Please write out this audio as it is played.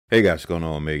Hey guys, what's going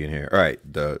on? Megan here. All right,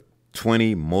 the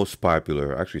 20 most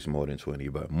popular, actually it's more than 20,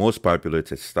 but most popular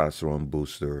testosterone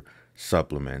booster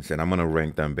supplements. And I'm going to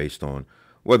rank them based on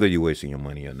whether you're wasting your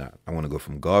money or not. I want to go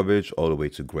from garbage all the way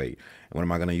to great. And what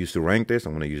am I going to use to rank this?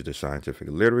 I'm going to use the scientific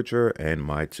literature and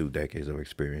my 2 decades of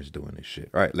experience doing this shit.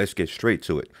 All right, let's get straight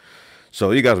to it.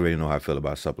 So you guys already know how I feel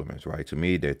about supplements, right? To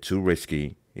me, they're too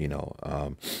risky,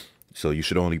 so you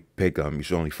should only pick them, you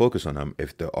should only focus on them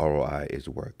if the ROI is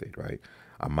worth it, right?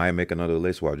 I might make another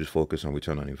list where I just focus on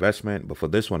return on investment, but for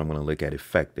this one, I'm going to look at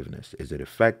effectiveness. Is it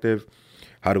effective?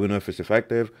 How do we know if it's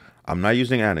effective? I'm not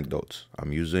using anecdotes.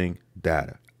 I'm using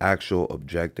data, actual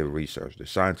objective research, the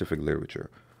scientific literature,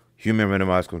 human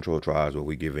randomized controlled trials where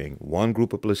we're giving one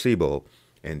group a placebo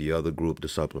and the other group the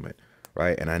supplement,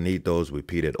 right? And I need those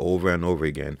repeated over and over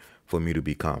again for me to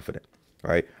be confident.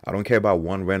 Right? I don't care about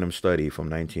one random study from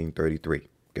 1933.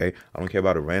 Okay? I don't care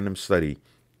about a random study,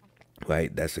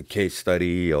 right? That's a case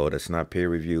study or that's not peer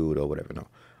reviewed or whatever. No,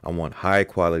 I want high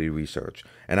quality research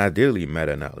and ideally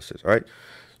meta-analysis. Right?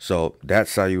 So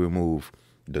that's how you remove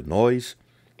the noise,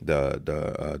 the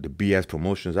BS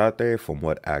promotions out there from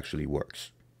what actually works.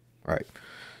 All right.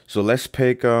 So let's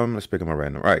pick them a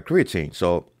random. All right, creatine.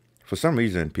 So for some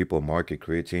reason, people market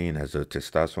creatine as a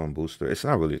testosterone booster. It's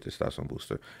not really a testosterone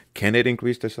booster. Can it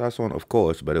increase testosterone? Of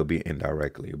course, but it'll be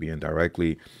indirectly. It'll be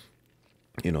indirectly,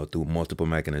 through multiple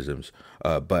mechanisms.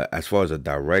 But as far as a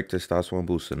direct testosterone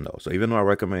booster, no. So even though I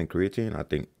recommend creatine, I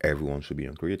think everyone should be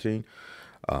on creatine.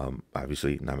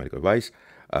 Obviously, not medical advice.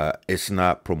 It's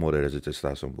not promoted as a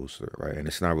testosterone booster, right? And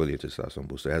it's not really a testosterone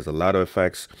booster. It has a lot of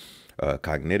effects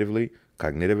cognitive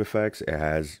effects. It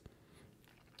has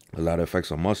a lot of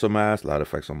effects on muscle mass, a lot of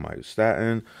effects on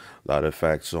myostatin, a lot of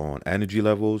effects on energy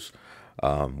levels.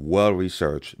 Well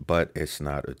researched, but it's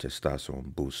not a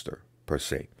testosterone booster per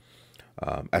se.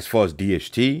 As far as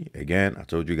DHT, again, I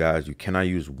told you guys you cannot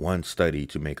use one study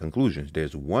to make conclusions.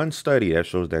 There's one study that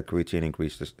shows that creatine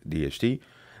increases DHT.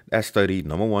 That study,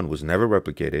 number one, was never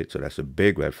replicated, so that's a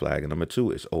big red flag. And number two,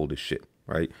 it's old as shit,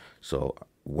 right? So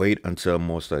wait until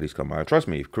more studies come out. Trust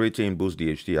me, if creatine boosts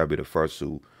DHT, I'll be the first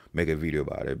to make a video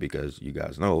about it because you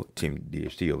guys know Team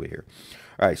DHT over here.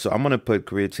 All right, so I'm going to put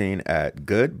creatine at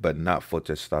good, but not for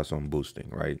testosterone boosting,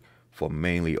 right? For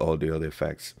mainly all the other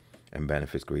effects and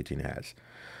benefits creatine has.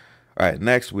 All right,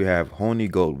 next we have Horny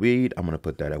Goat Weed. I'm going to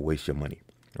put that at waste your money,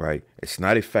 right? It's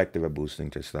not effective at boosting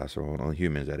testosterone on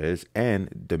humans, that is. And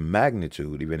the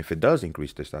magnitude, even if it does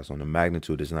increase testosterone, the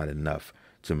magnitude is not enough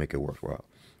to make it worthwhile.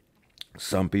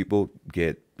 Some people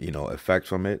get, effect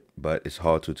from it, but it's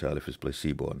hard to tell if it's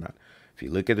placebo or not. If you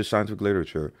look at the scientific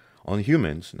literature on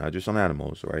humans, not just on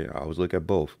animals, right? I always look at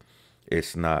both.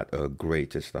 It's not a great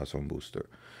testosterone booster.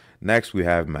 Next, we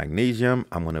have magnesium.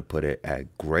 I'm going to put it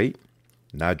at great,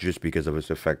 not just because of its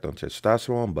effect on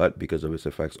testosterone, but because of its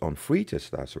effects on free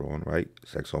testosterone, right?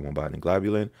 Sex hormone binding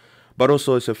globulin, but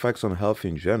also its effects on health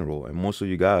in general. And most of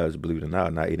you guys, believe it or not,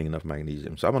 are not eating enough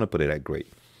magnesium. So I'm going to put it at great.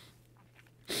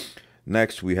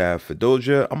 Next, we have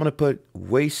Fadogia. I'm going to put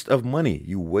waste of money.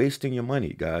 You wasting your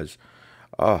money, guys.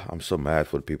 Oh, I'm so mad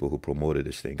for the people who promoted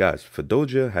this thing. Guys,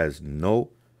 Fadogia has no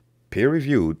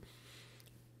peer-reviewed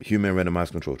human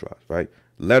randomized control trials, right?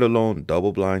 Let alone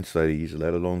double-blind studies,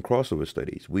 let alone crossover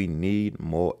studies. We need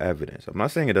more evidence. I'm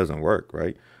not saying it doesn't work,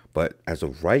 right? But as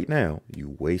of right now,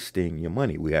 you're wasting your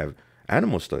money. We have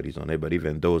animal studies on it, but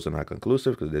even those are not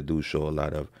conclusive because they do show a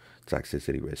lot of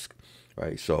toxicity risk,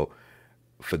 right? So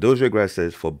Fadogia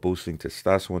Agrestis for boosting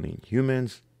testosterone in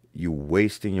humans, you're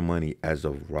wasting your money as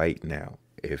of right now.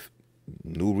 If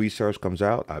new research comes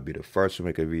out, I'll be the first to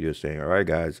make a video saying, all right,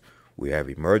 guys, we have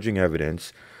emerging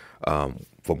evidence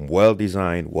from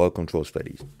well-designed, well-controlled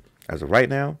studies. As of right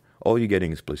now, all you're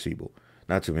getting is placebo,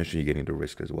 not to mention you're getting the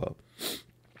risk as well.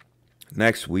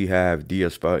 Next, we have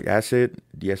D-aspartic acid.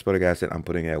 D-aspartic acid, I'm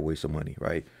putting it at waste of money,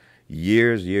 right?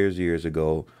 Years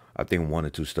ago, I think 1 or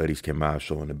 2 studies came out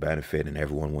showing the benefit and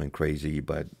everyone went crazy,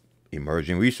 but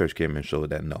emerging research came and showed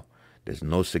that no, there's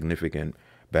no significant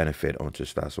benefit on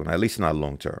testosterone, at least not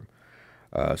long term.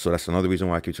 So that's another reason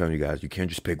why I keep telling you guys, you can't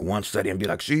just pick one study and be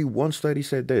like, see, one study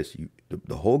said this.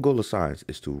 The whole goal of science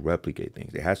is to replicate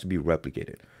things. It has to be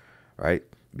replicated, right?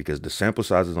 Because the sample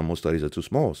sizes on most studies are too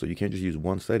small. So you can't just use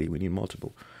one study. We need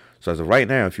multiple. So as of right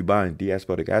now, if you're buying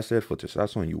D-aspartic acid for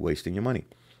testosterone, you're wasting your money.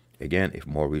 Again, if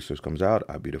more research comes out,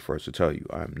 I'll be the first to tell you.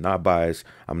 I'm not biased.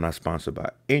 I'm not sponsored by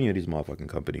any of these motherfucking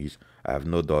companies. I have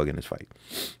no dog in this fight.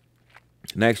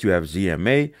 Next, you have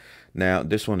ZMA. Now,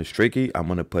 this one is tricky. I'm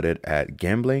going to put it at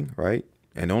gambling, right?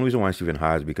 And the only reason why it's even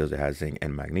higher is because it has zinc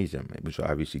and magnesium, which are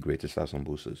obviously great testosterone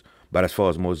boosters. But as far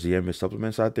as most ZMA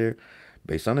supplements out there,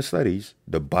 based on the studies,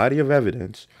 the body of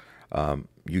evidence,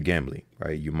 you gambling,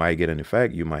 right? You might get an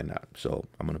effect, you might not. So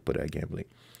I'm going to put that gambling.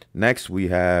 Next, we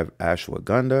have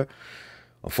ashwagandha.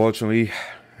 Unfortunately,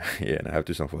 yeah, and I have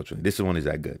to say unfortunately, this one is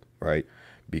that good, right?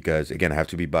 Because again, I have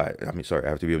to be I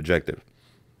have to be objective.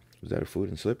 Was that a food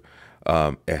and slip?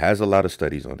 It has a lot of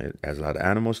studies on it. It has a lot of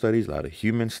animal studies, a lot of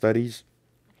human studies.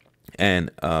 And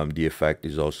the effect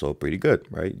is also pretty good,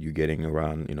 right? You're getting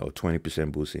around,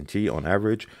 20% boost in T on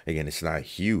average. Again, it's not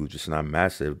huge, it's not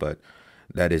massive, but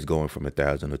that is going from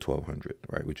 1,000 to 1,200,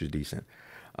 right? Which is decent.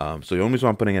 So the only reason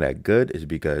I'm putting it at good is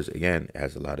because, again, it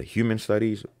has a lot of human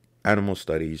studies, animal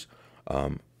studies.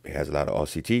 It has a lot of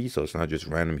RCT, so it's not just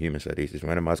random human studies. It's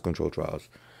randomized control trials.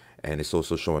 And it's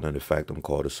also showing an effect on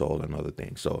cortisol and other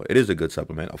things. So it is a good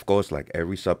supplement. Of course, like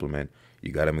every supplement,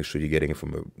 you got to make sure you're getting it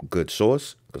from a good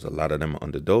source, because a lot of them are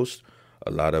underdosed.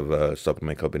 A lot of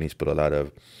supplement companies put a lot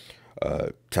of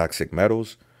toxic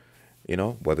metals,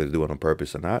 whether they do it on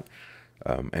purpose or not.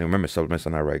 And remember, supplements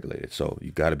are not regulated. So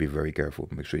you got to be very careful.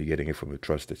 Make sure you're getting it from a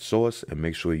trusted source, and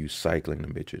make sure you're cycling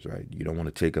them bitches, right? You don't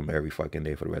want to take them every fucking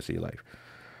day for the rest of your life.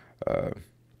 All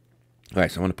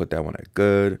right, so I'm going to put that one at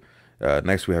good.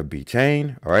 Next, we have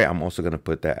betaine. All right, I'm also going to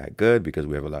put that at good because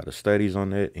we have a lot of studies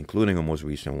on it, including a most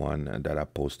recent one that I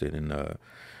posted in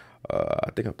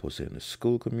I think I posted in the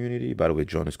school community. By the way,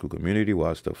 join the school community while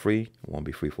it's still free. It won't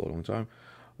be free for a long time.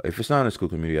 If it's not in the school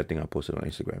community, I think I posted on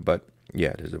Instagram. But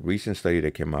yeah, there's a recent study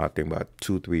that came out, I think about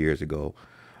 2-3 years ago.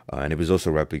 And it was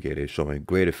also replicated, showing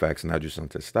great effects, not just on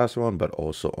testosterone, but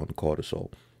also on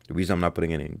cortisol. The reason I'm not putting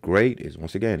it in great is,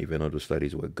 once again, even though the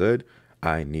studies were good,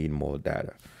 I need more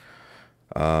data.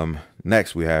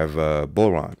 Next, we have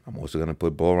boron. I'm also going to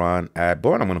put boron at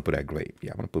boron. I'm going to put at great.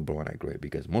 Yeah, I'm going to put boron at great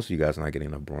because most of you guys are not getting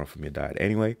enough boron from your diet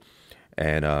anyway.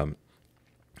 And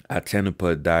I tend to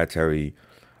put dietary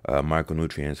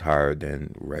micronutrients higher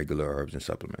than regular herbs and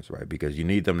supplements, right? Because you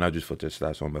need them not just for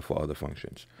testosterone, but for other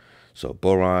functions. So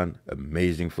boron,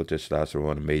 amazing for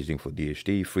testosterone, amazing for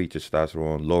DHT, free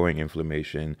testosterone, lowering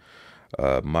inflammation,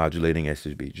 modulating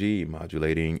SSBG,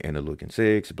 modulating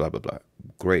interleukin-6, blah, blah, blah.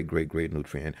 Great, great, great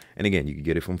nutrient. And again, you can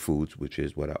get it from foods, which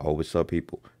is what I always tell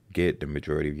people. Get the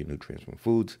majority of your nutrients from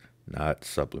foods, not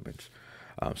supplements.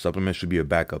 Supplements should be a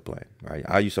backup plan, right?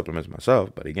 I use supplements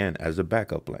myself, but again, as a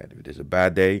backup plan. If there's a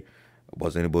bad day, I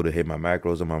wasn't able to hit my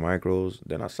macros or my micros,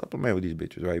 then I supplement with these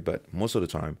bitches, right? But most of the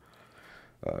time,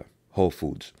 whole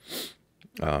foods.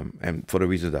 And for the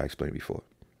reasons I explained before.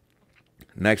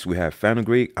 Next, we have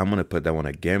Fenugreek. I'm going to put that one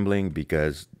at gambling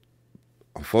because,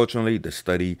 unfortunately, the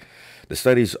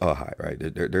studies are high, right?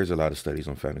 There's a lot of studies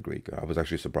on Fenugreek. I was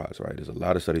actually surprised, right? There's a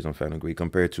lot of studies on Fenugreek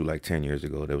compared to like 10 years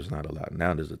ago. There was not a lot.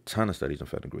 Now there's a ton of studies on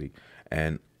Fenugreek.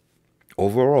 And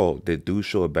overall, they do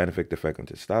show a benefit effect on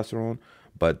testosterone,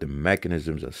 but the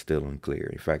mechanisms are still unclear.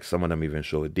 In fact, some of them even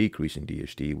show a decrease in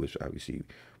DHT, which obviously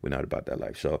we're not about that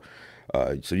life. So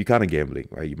you're kind of gambling,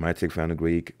 right? You might take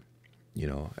Fenugreek,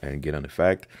 and get an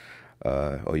effect,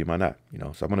 or you might not,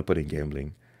 So I'm going to put in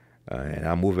gambling, and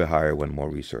I'll move it higher when more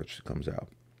research comes out.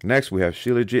 Next, we have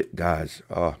Shilajit. Guys,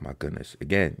 oh my goodness.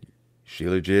 Again,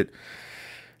 Shilajit,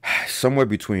 somewhere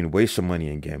between waste of money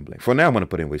and gambling. For now, I'm going to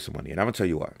put in waste of money, and I'm going to tell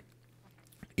you why.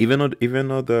 Even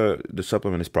though the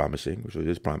supplement is promising, which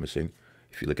is promising,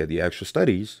 if you look at the actual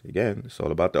studies, again, it's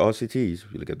all about the RCTs.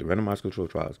 If you look at the randomized control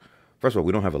trials, first of all,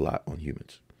 we don't have a lot on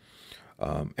humans.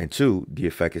 And two, the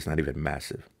effect is not even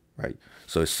massive, right?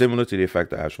 So it's similar to the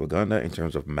effect of ashwagandha in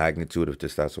terms of magnitude of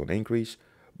testosterone increase,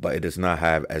 but it does not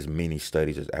have as many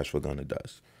studies as ashwagandha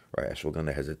does, right?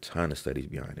 Ashwagandha has a ton of studies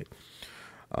behind it.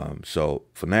 So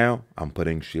for now, I'm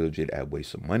putting Shilajit at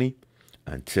waste of money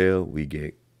until we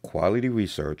get quality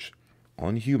research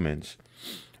on humans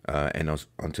and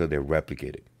until they're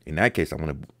replicated. In that case, I'm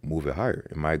going to move it higher.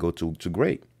 It might go to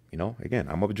great, Again,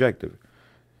 I'm objective.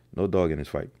 No dog in this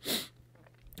fight.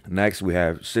 Next, we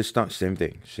have Cistance. Same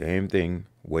thing.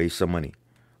 Waste of money.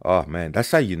 Oh, man.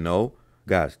 That's how you know.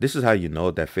 Guys, this is how you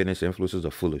know that fitness influencers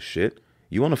are full of shit.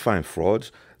 You want to find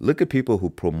frauds? Look at people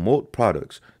who promote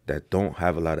products that don't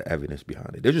have a lot of evidence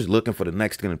behind it. They're just looking for the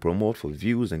next thing to promote for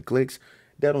views and clicks.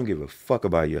 They don't give a fuck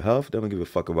about your health. They don't give a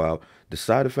fuck about the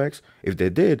side effects. If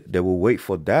they did, they will wait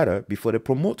for data before they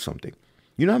promote something.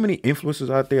 You know how many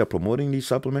influencers out there are promoting these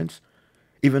supplements?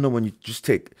 Even though when you just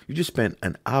spend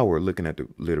an hour looking at the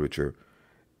literature,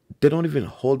 they don't even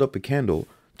hold up a candle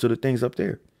to the things up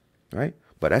there, right?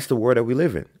 But that's the world that we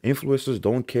live in. Influencers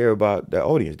don't care about their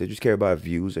audience. They just care about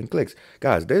views and clicks.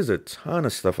 Guys, there's a ton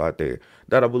of stuff out there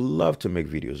that I would love to make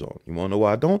videos on. You want to know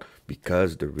why I don't?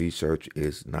 Because the research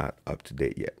is not up to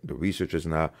date yet. The research is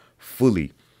not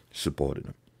fully supporting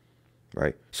them,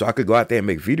 right? So I could go out there and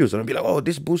make videos and be like, oh,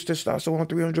 this boosts testosterone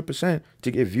 300%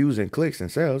 to get views and clicks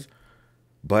and sales.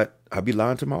 but I'll be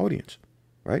lying to my audience,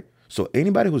 right? So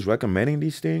anybody who's recommending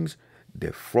these things,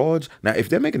 they're frauds. Now, if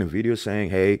they're making a video saying,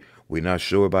 hey, we're not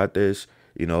sure about this,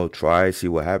 you know, try, see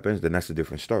what happens, then that's a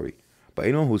different story. But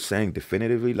anyone who's saying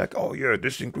definitively, like, oh, yeah,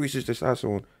 this increases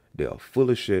testosterone, they are full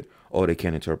of shit, or they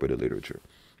can't interpret the literature.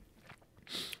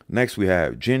 Next, we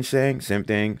have ginseng, same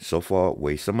thing. So far,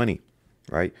 waste of money,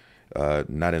 right?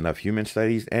 Not enough human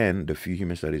studies, and the few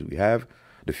human studies we have,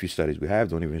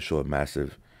 don't even show a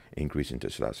massive increase in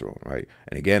testosterone, right?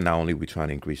 And again, not only are we trying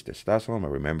to increase testosterone,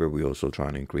 but remember, we're also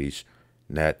trying to increase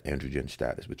net androgen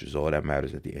status, which is all that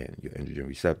matters at the end. Your androgen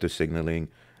receptor signaling,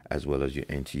 as well as your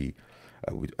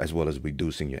as well as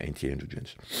reducing your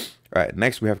anti-androgens. All right,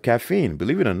 next we have caffeine.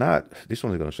 Believe it or not, this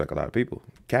one is going to shock a lot of people.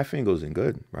 Caffeine goes in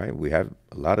good, right? We have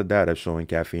a lot of data showing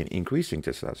caffeine increasing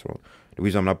testosterone. The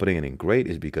reason I'm not putting it in great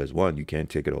is because, one, you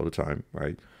can't take it all the time,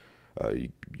 right?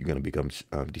 You're going to become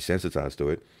desensitized to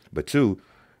it. But two,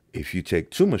 if you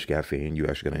take too much caffeine, you're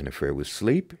actually going to interfere with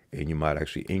sleep, and you might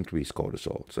actually increase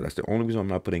cortisol. So that's the only reason I'm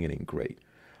not putting it in great.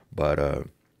 But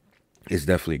it's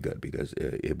definitely good because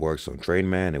it works on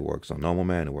trained man, it works on normal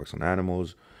man, it works on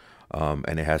animals,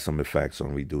 and it has some effects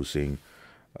on reducing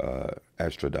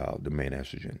estradiol, the main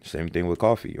estrogen. Same thing with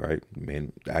coffee, right? The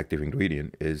main active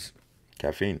ingredient is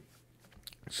caffeine.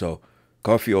 So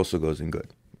coffee also goes in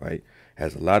good, right?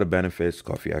 Has a lot of benefits.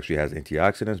 Coffee actually has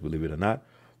antioxidants, believe it or not,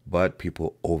 but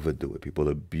people overdo it. People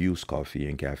abuse coffee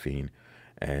and caffeine,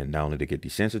 and not only they get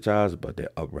desensitized, but they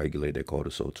upregulate their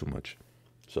cortisol too much.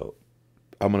 So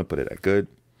I'm going to put it at good.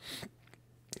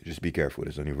 Just be careful.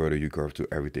 There's an inverted U curve to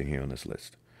everything here on this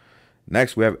list.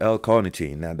 Next, we have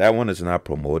L-carnitine. Now, that one is not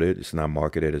promoted. It's not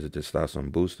marketed as a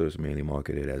testosterone booster. It's mainly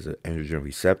marketed as an androgen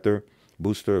receptor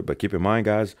booster. But keep in mind,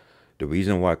 guys, the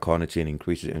reason why carnitine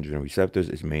increases androgen receptors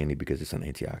is mainly because it's an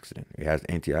antioxidant. It has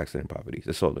antioxidant properties.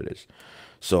 That's all it is.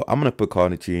 So I'm going to put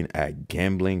carnitine at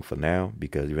gambling for now,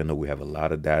 because even though we have a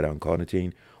lot of data on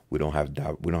carnitine, we don't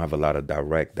have a lot of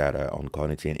direct data on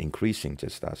carnitine increasing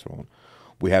testosterone.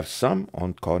 We have some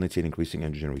on carnitine increasing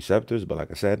androgen receptors, but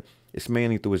like I said, it's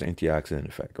mainly through its antioxidant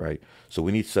effect, right? So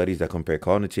we need studies that compare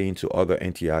carnitine to other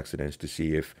antioxidants to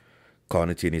see if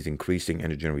carnitine is increasing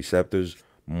androgen receptors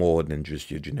more than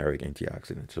just your generic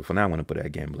antioxidant. So for now, I'm going to put it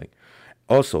at gambling.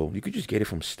 Also, you could just get it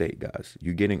from steak, guys.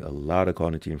 You're getting a lot of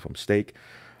carnitine from steak.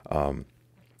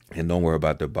 And don't worry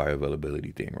about the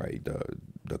bioavailability thing, right?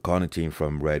 The carnitine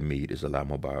from red meat is a lot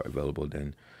more bioavailable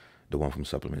than the one from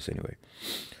supplements anyway.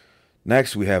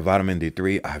 Next, we have vitamin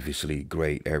D3. Obviously,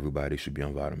 great. Everybody should be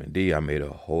on vitamin D. I made a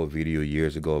whole video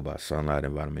years ago about sunlight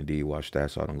and vitamin D. Watch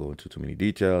that, so I don't go into too many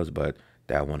details. But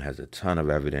that one has a ton of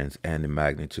evidence, and the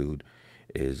magnitude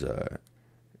is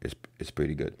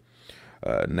pretty good.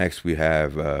 Next, we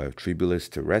have Tribulus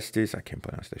Terrestris. I can't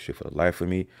pronounce that shit for the life of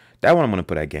me. That one I'm going to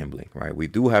put at gambling, right? We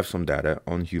do have some data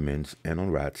on humans and on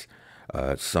rats.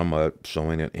 Some are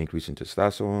showing an increase in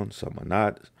testosterone. Some are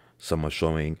not. Some are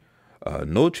showing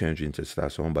no change in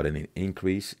testosterone, but an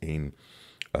increase in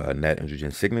net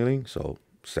androgen signaling. So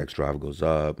sex drive goes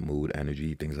up, mood,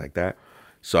 energy, things like that.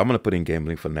 So I'm going to put in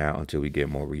gambling for now until we get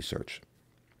more research.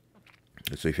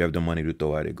 So if you have the money to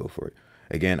throw at it, go for it.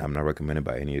 Again, I'm not recommended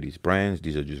by any of these brands.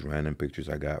 These are just random pictures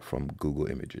I got from Google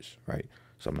Images, right?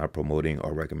 So I'm not promoting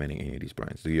or recommending any of these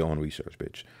brands. Do your own research,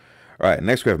 bitch. All right,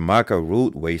 next we have Maca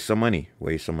Root. Waste some money.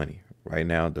 Waste some money. Right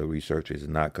now, the research is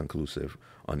not conclusive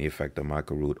on the effect of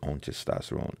Maca Root on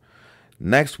testosterone.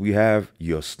 Next, we have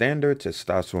your standard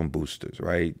testosterone boosters,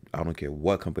 right? I don't care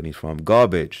what company's from.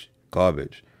 Garbage.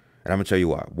 Garbage. And I'm going to tell you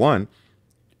why. One,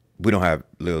 we don't have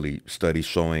literally studies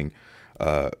showing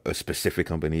a specific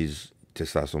company's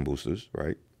testosterone boosters,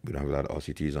 right? We don't have a lot of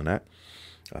RCTs on that.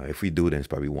 If we do, then it's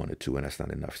probably one or two, and that's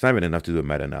not enough. It's not even enough to do a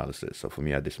meta-analysis. So for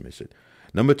me, I dismiss it.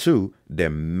 Number two,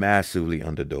 they're massively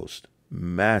underdosed.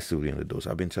 Massively underdosed.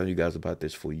 I've been telling you guys about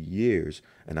this for years,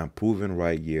 and I'm proven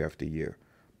right year after year.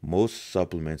 Most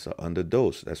supplements are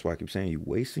underdosed. That's why I keep saying you're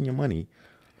wasting your money,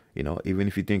 you know, even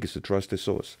if you think it's a trusted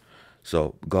source.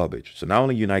 So garbage. So not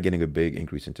only you're not getting a big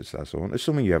increase in testosterone,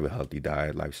 assuming you have a healthy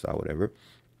diet, lifestyle, whatever,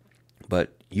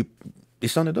 but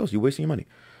it's underdosed. You're wasting your money.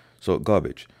 So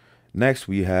garbage. Next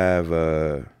we have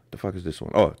the fuck is this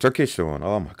one? Oh, Turkesterone.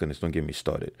 Oh my goodness, don't get me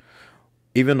started.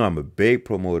 Even though I'm a big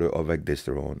promoter of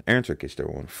Ecdysterone and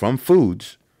Turkesterone from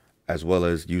foods, as well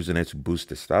as using it to boost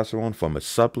testosterone from a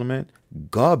supplement,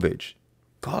 garbage.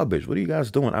 Garbage. What are you guys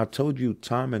doing? I've told you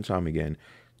time and time again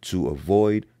to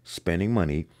avoid spending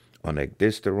money on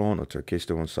Ecdysterone or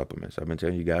Turkesterone supplements. I've been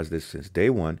telling you guys this since day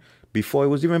one, before it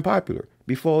was even popular,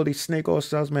 before all these snake oil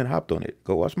salesmen hopped on it.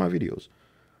 Go watch my videos.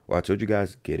 Well, I told you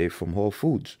guys, get it from Whole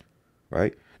Foods,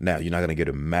 right? Now, you're not going to get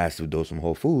a massive dose from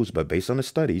Whole Foods, but based on the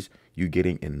studies, you're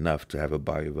getting enough to have a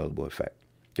bioavailable effect.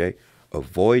 Okay?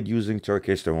 Avoid using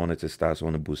Turkesterone and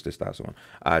testosterone to boost testosterone.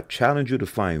 I challenge you to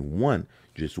find one,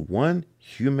 just one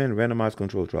human randomized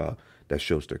control trial that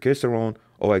shows Turkesterone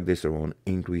or Ecdysterone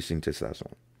increasing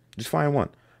testosterone. Just find one.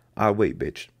 I'll wait,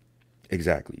 bitch.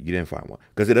 Exactly. You didn't find one.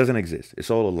 Because it doesn't exist. It's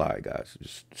all a lie, guys.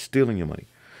 Just stealing your money.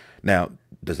 Now,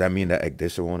 does that mean that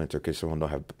Ecdysterone and Turkesterone don't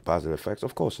have positive effects?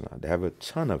 Of course not. They have a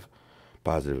ton of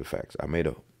positive effects. I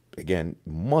made, again,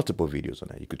 multiple videos on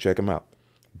that. You could check them out.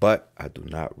 But I do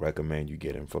not recommend you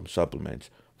get them from supplements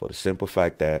for the simple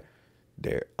fact that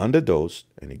they're underdosed.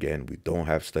 And again, we don't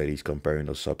have studies comparing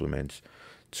those supplements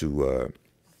to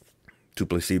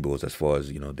placebos as far as,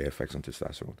 their effects on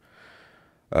testosterone.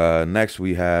 Next,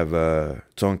 we have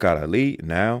Tongkat Ali.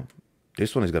 Now,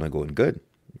 this one is going to go in good,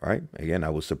 right? Again, I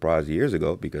was surprised years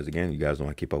ago because, again, you guys don't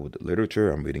want to keep up with the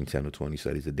literature. I'm reading 10 to 20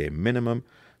 studies a day minimum.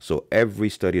 So every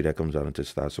study that comes out on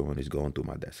testosterone is going through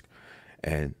my desk.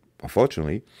 And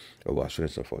unfortunately, or well, I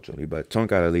shouldn't say unfortunately, but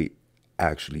Tongkat Ali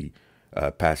actually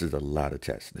passes a lot of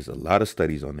tests. There's a lot of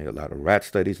studies on there, a lot of rat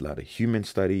studies, a lot of human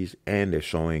studies, and they're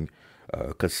showing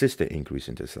a consistent increase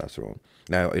in testosterone.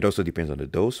 Now, it also depends on the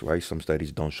dose, right? Some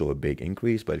studies don't show a big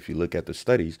increase, but if you look at the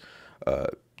studies,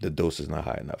 the dose is not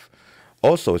high enough.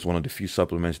 Also, it's one of the few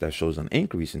supplements that shows an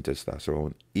increase in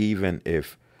testosterone, even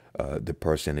if the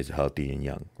person is healthy and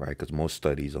young, right? Because most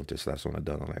studies on testosterone are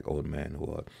done on like old men who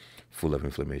are full of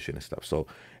inflammation and stuff. So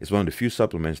it's one of the few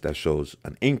supplements that shows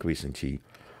an increase in T,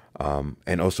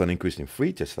 and also an increase in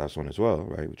free testosterone as well,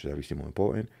 right? Which is obviously more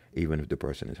important, even if the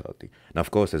person is healthy. Now,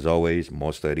 of course, as always,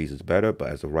 more studies is better, but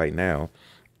as of right now,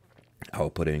 I'll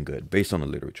put it in good based on the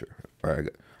literature, right?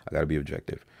 I got to be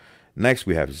objective. Next,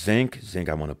 we have zinc. Zinc,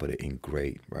 I want to put it in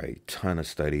great, right? Ton of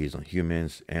studies on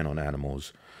humans and on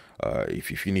animals.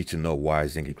 If you need to know why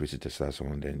zinc increases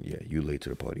testosterone, then yeah, you late to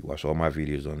the party. Watch all my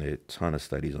videos on it, ton of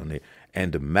studies on it,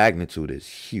 and the magnitude is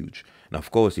huge. Now, of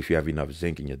course, if you have enough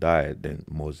zinc in your diet, then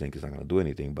more zinc is not going to do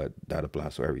anything, but that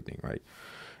applies for everything, right?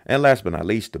 And last but not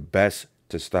least, the best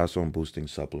testosterone boosting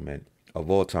supplement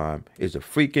of all time is a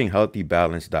freaking healthy,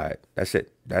 balanced diet. That's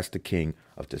it. That's the king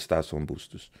of testosterone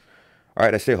boosters. All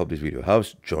right, that's it. Hope this video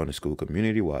helps. Join the school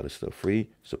community while it's still free.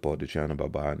 Support the channel by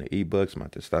buying the ebooks, my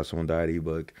testosterone diet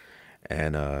ebook,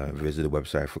 and visit the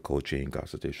website for coaching,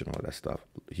 consultation, all that stuff.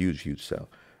 Huge, huge sell.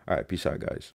 All right, peace out, guys.